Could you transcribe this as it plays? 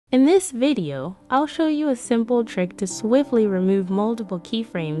In this video, I'll show you a simple trick to swiftly remove multiple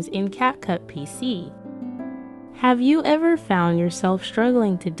keyframes in CAPCUT PC. Have you ever found yourself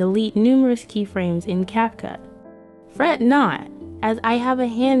struggling to delete numerous keyframes in CAPCUT? Fret not, as I have a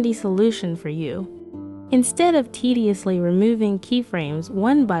handy solution for you. Instead of tediously removing keyframes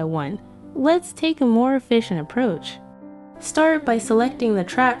one by one, let's take a more efficient approach. Start by selecting the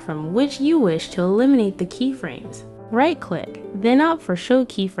track from which you wish to eliminate the keyframes. Right-click, then opt for Show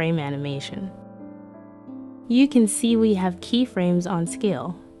Keyframe Animation. You can see we have keyframes on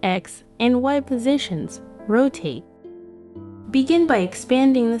scale, X, and Y positions, rotate. Begin by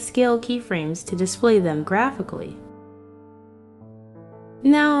expanding the scale keyframes to display them graphically.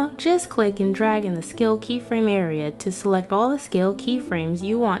 Now, just click and drag in the scale keyframe area to select all the scale keyframes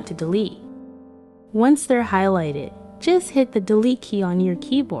you want to delete. Once they're highlighted, just hit the delete key on your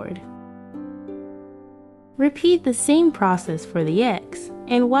keyboard. Repeat the same process for the X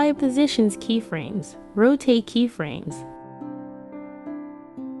and Y positions keyframes, rotate keyframes.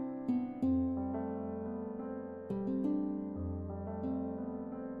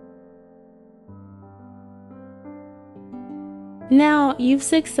 Now, you've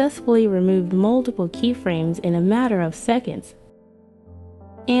successfully removed multiple keyframes in a matter of seconds.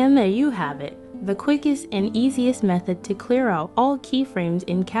 And there you have it, the quickest and easiest method to clear out all keyframes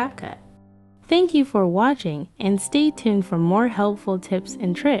in CAPCUT. Thank you for watching, and stay tuned for more helpful tips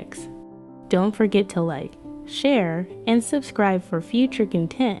and tricks. Don't forget to like, share, and subscribe for future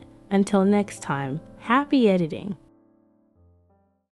content. Until next time, happy editing!